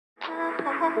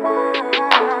Hey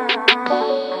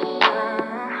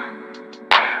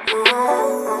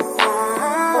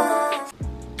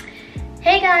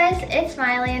guys, it's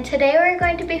Smaile and today we're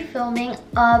going to be filming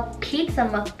a pizza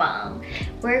mukbang.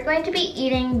 We're going to be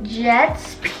eating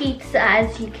Jet's pizza,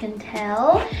 as you can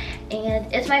tell.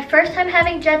 And it's my first time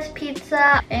having Jet's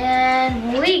pizza,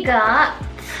 and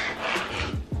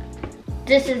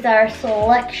this is our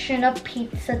selection of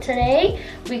pizza today.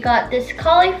 We got this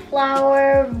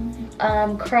cauliflower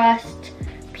crust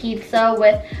pizza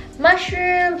with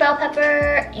mushroom, bell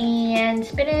pepper, and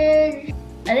spinach.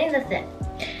 I think that's it.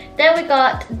 Then we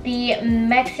got the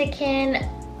Mexican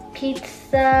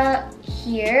pizza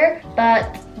here,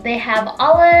 but they have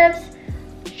olives,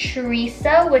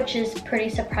 chorizo, which is pretty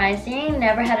surprising.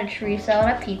 Never had a chorizo on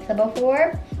a pizza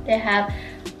before. They have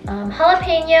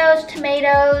jalapenos,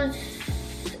 tomatoes,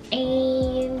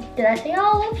 and did I say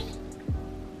olives?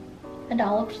 And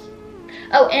olives.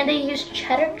 Oh, and they use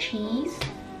cheddar cheese.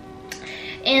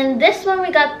 And this one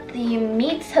we got the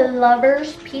meat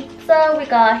lovers pizza. We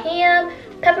got ham,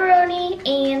 pepperoni,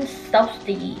 and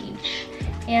sausage.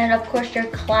 And of course your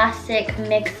classic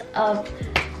mix of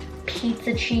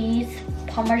pizza cheese,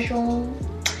 Parmesan.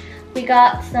 We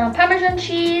got some Parmesan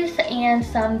cheese and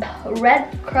some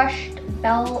crushed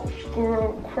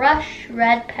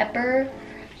red pepper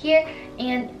here.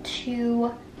 And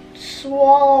to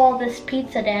swallow this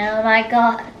pizza down, I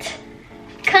got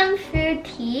Kung Fu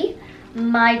tea,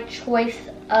 my choice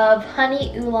of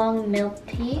honey oolong milk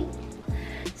tea.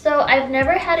 So I've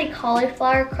never had a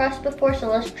cauliflower crust before, so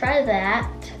let's try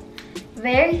that.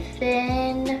 Very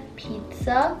thin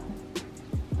pizza.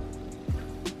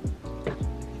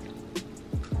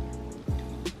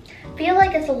 Feel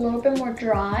like it's a little bit more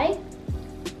dry.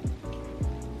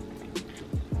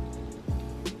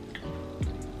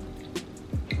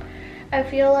 I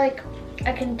feel like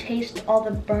I can taste all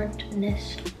the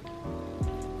burntness.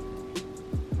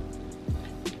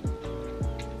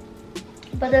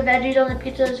 But the veggies on the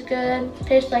pizza is good.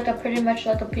 Tastes like pretty much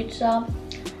like a pizza.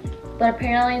 But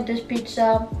apparently this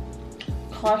pizza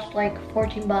cost like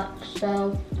 14 bucks,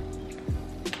 so.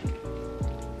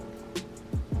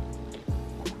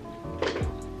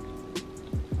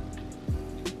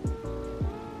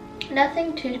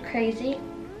 Nothing too crazy.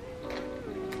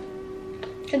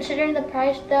 Considering the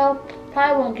price though,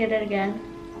 probably won't get it again.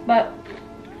 But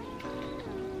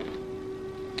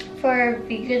for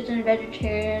vegans and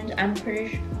vegetarians, I'm pretty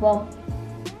sure, well,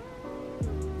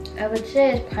 I would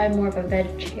say it's probably more of a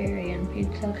vegetarian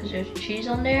pizza because there's cheese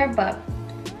on there, but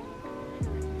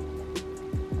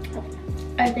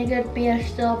I think it'd be a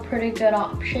still pretty good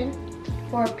option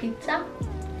for a pizza.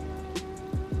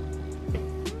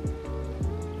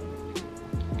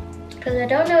 Because I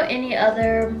don't know any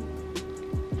other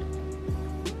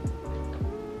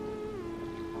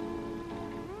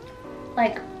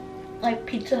like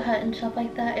Pizza Hut and stuff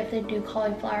like that, if they do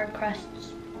cauliflower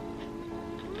crusts.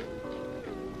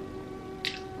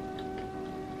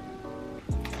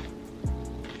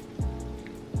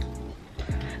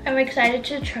 I'm excited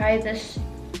to try this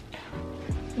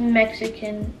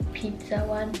Mexican pizza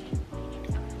one.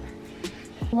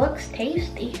 Looks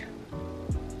tasty.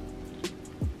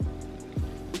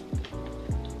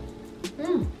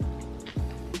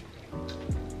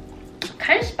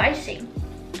 Kind of spicy.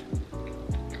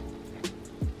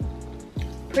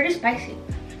 Pretty spicy.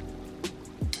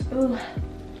 Ooh.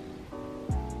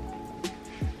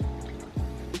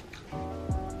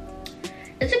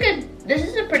 This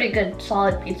is a pretty good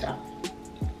solid pizza.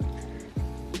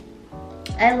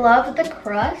 I love the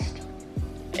crust.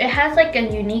 It has like a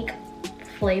unique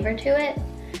flavor to it.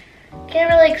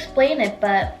 Can't really explain it,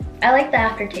 but I like the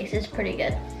aftertaste. It's pretty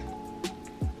good.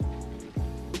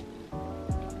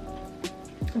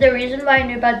 The reason why I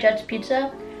knew about Jet's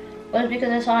Pizza was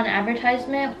because I saw an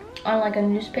advertisement on like a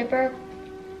newspaper,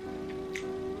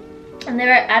 and they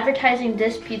were advertising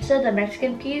this pizza, the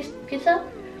Mexican pizza,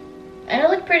 and it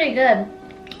looked pretty good,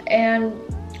 and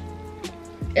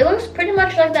it looks pretty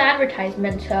much like the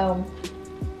advertisement, so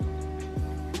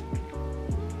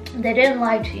they didn't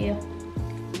lie to you.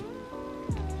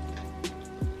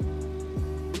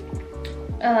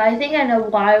 I think I know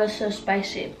why it was so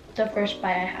spicy the first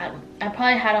bite I had. I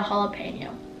probably had a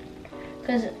jalapeno.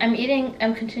 Because I'm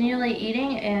continually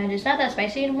eating and it's not that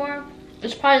spicy anymore.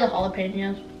 It's probably the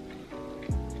jalapenos.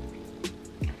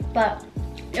 But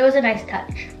it was a nice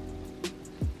touch.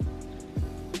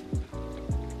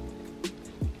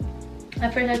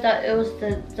 At first I thought it was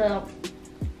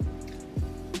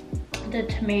the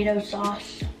tomato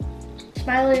sauce.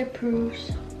 Smaile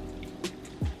approves.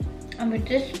 I mean,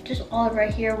 this olive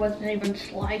right here wasn't even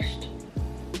sliced.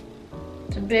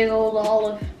 It's a big old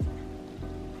olive.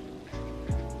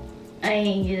 I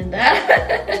ain't eating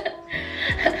that.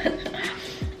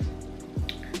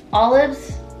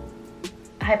 Olives,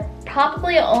 I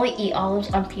probably only eat olives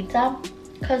on pizza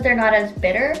because they're not as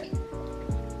bitter.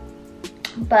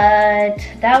 But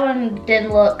that one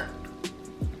didn't look,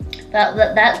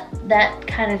 that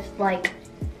kind of like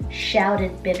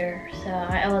shouted bitter, so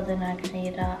I wasn't gonna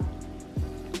eat that.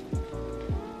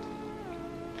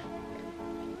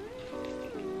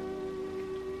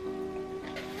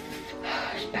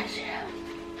 Spicy.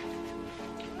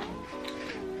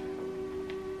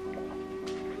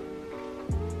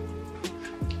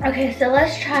 Okay, so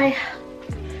let's try.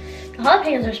 The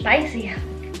jalapenos are spicy.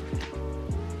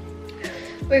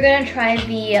 We're gonna try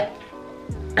the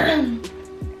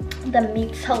the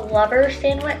pizza lover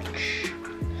sandwich.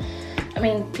 I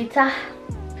mean pizza.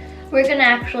 We're gonna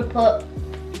actually put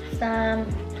some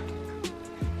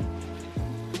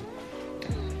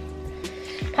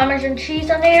Parmesan cheese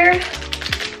on there.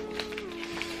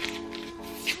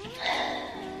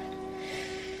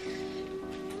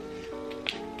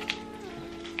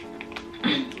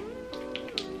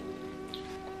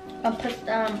 I'll put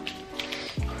some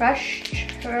crushed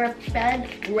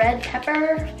red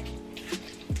pepper.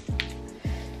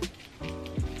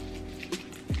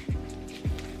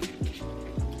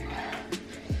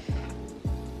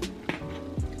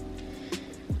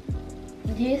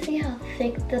 Do you see how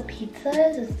thick the pizza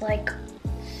is? It's like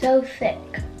so thick.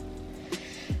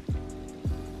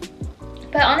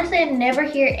 But honestly, I never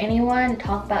hear anyone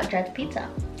talk about Jet's Pizza.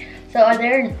 So are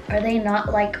they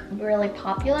not like really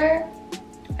popular?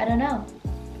 I don't know.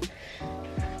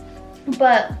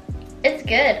 But it's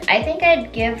good. I think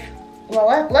I'd give,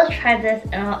 well, let's try this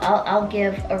and I'll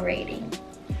give a rating.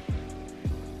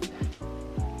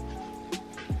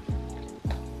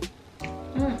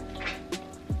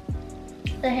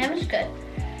 The ham is good.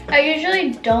 I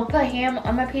usually don't put ham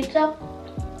on my pizza,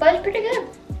 but it's pretty good.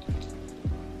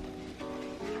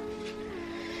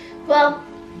 Well,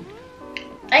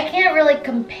 I can't really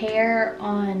compare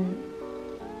on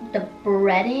the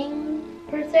breading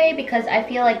per se because I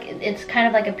feel like it's kind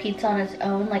of like a pizza on its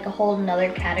own, like a whole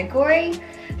nother category.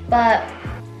 But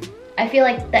I feel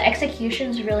like the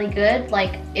execution's really good.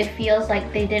 Like it feels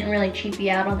like they didn't really cheap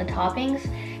you out on the toppings.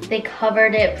 They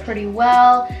covered it pretty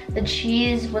well. The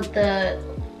cheese with the,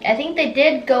 I think they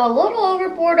did go a little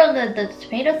overboard on the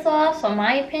tomato sauce, in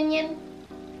my opinion.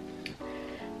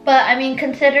 But I mean,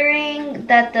 considering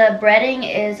that the breading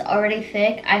is already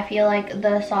thick, I feel like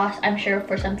the sauce, I'm sure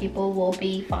for some people will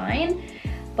be fine.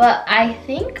 But I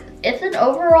think it's an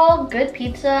overall good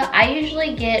pizza. I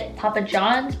usually get Papa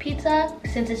John's pizza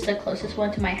since it's the closest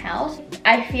one to my house.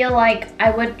 I feel like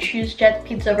I would choose Jet's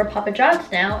Pizza over Papa John's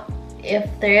now if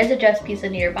there is a Jet's Pizza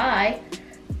nearby.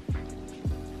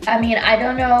 I mean, I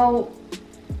don't know.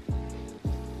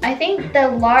 I think the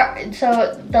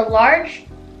large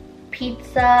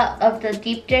pizza of the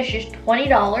deep dish is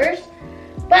 $20.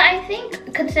 But I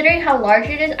think considering how large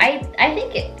it is, I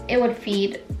think it would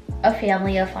feed a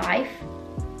family of 5.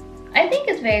 I think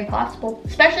it's very possible,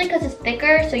 especially because it's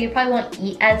thicker, so you probably won't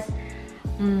eat as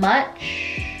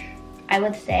much, I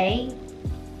would say.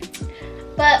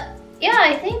 But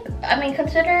yeah, I mean,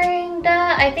 considering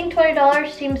that, I think $20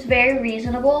 seems very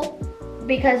reasonable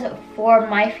because for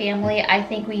my family, I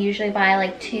think we usually buy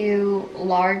like 2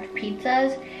 large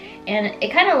pizzas and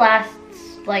it kind of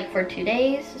lasts like for 2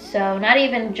 days, so not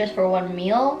even just for one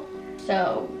meal.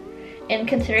 So, and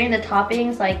considering the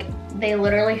toppings, like they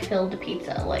literally filled the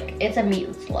pizza. Like it's a meat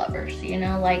lovers, you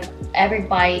know, like every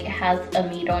bite has a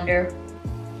meat on there.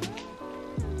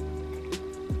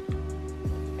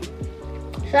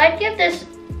 So I'd give this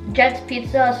Jet's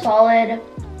Pizza a solid,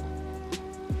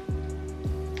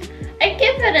 I'd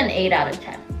give it an 8 out of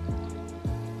 10.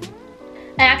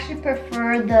 I actually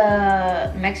prefer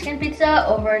the Mexican pizza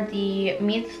over the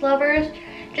meat lovers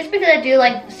just because I do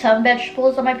like some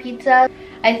vegetables on my pizza.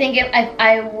 I think if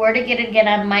I were to get it again,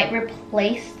 I might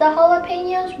replace the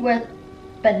jalapenos with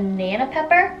banana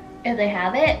pepper if they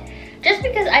have it. Just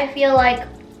because I feel like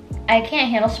I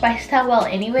can't handle spice that well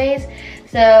anyways.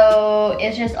 So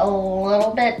it's just a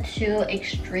little bit too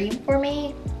extreme for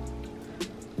me.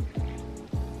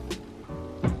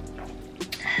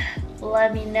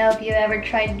 Let me know if you ever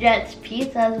tried Jet's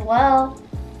Pizza as well.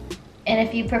 And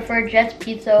if you prefer Jet's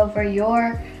Pizza over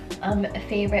your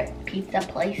favorite pizza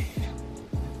place.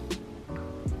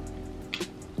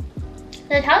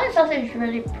 The Italian sausage is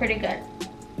really pretty good.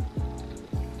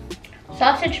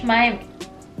 Sausage my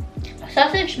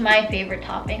favorite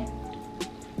topping.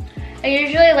 I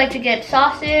usually like to get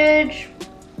sausage,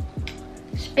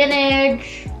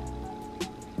 spinach,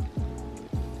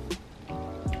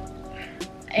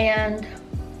 and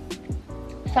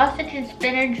sausage and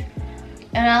spinach,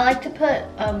 and I like to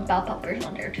put bell peppers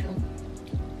on there too.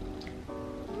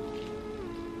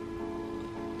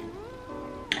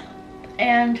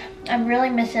 And I'm really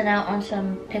missing out on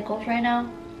some pickles right now.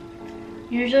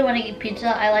 Usually when I eat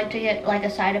pizza, I like to get like a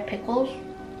side of pickles.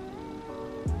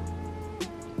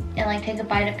 And like take a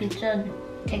bite of pizza and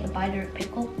take a bite of a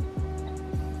pickle.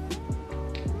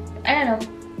 I don't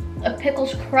know. A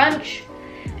pickle's crunch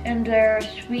and their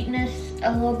sweetness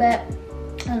a little bit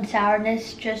and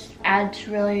sourness just adds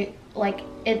really, like,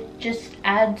 it just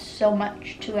adds so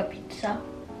much to a pizza.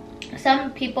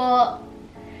 Some people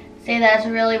say that it's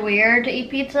really weird to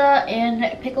eat pizza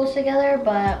and pickles together,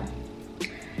 but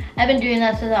I've been doing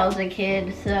that since I was a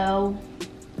kid, so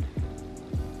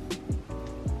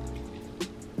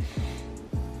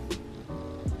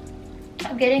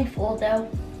I'm getting full though.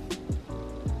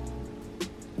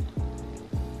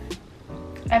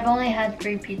 I've only had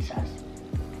 3 pizzas.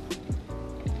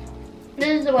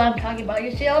 This is the one I'm talking about.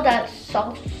 You see all that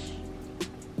sauce?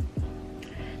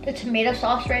 The tomato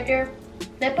sauce right there?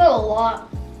 They put a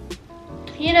lot.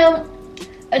 You know,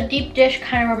 a deep dish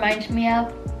kind of reminds me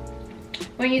of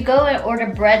when you go and order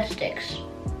breadsticks.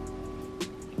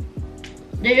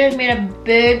 They just made a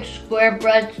big square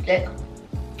breadstick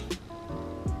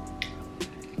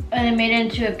and they made it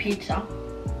into a pizza.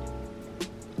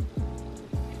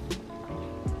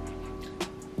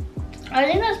 I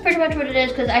think that's pretty much what it is,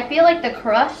 because I feel like the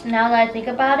crust, now that I think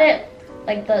about it,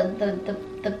 like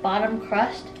the bottom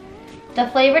crust, the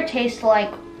flavor tastes like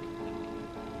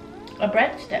a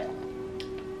breadstick.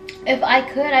 If I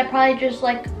could, I'd probably just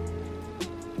like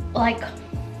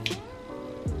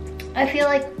I feel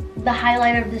like the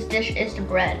highlight of this dish is the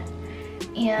bread.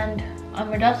 And I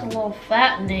mean, that's a little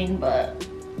fattening, but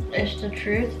it's the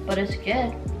truth, but it's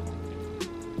good.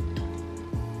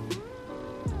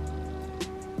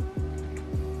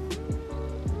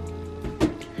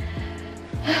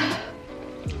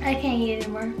 I can't eat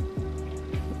anymore.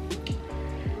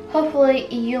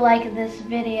 Hopefully you like this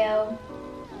video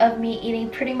of me eating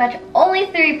pretty much only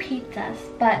 3 pizzas,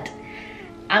 but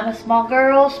I'm a small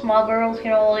girl. Small girls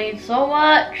can only eat so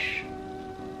much.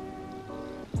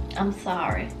 I'm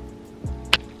sorry.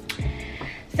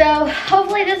 So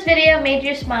hopefully this video made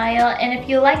you smile, and if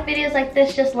you like videos like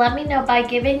this, just let me know by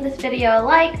giving this video a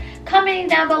like, commenting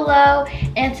down below,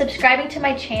 and subscribing to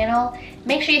my channel.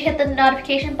 Make sure you hit the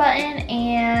notification button,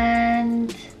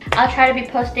 and I'll try to be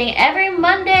posting every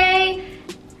Monday.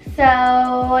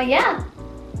 So yeah,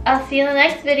 I'll see you in the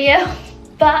next video.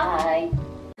 Bye.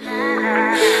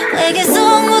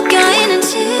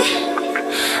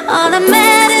 All that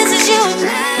matters is you and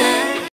me.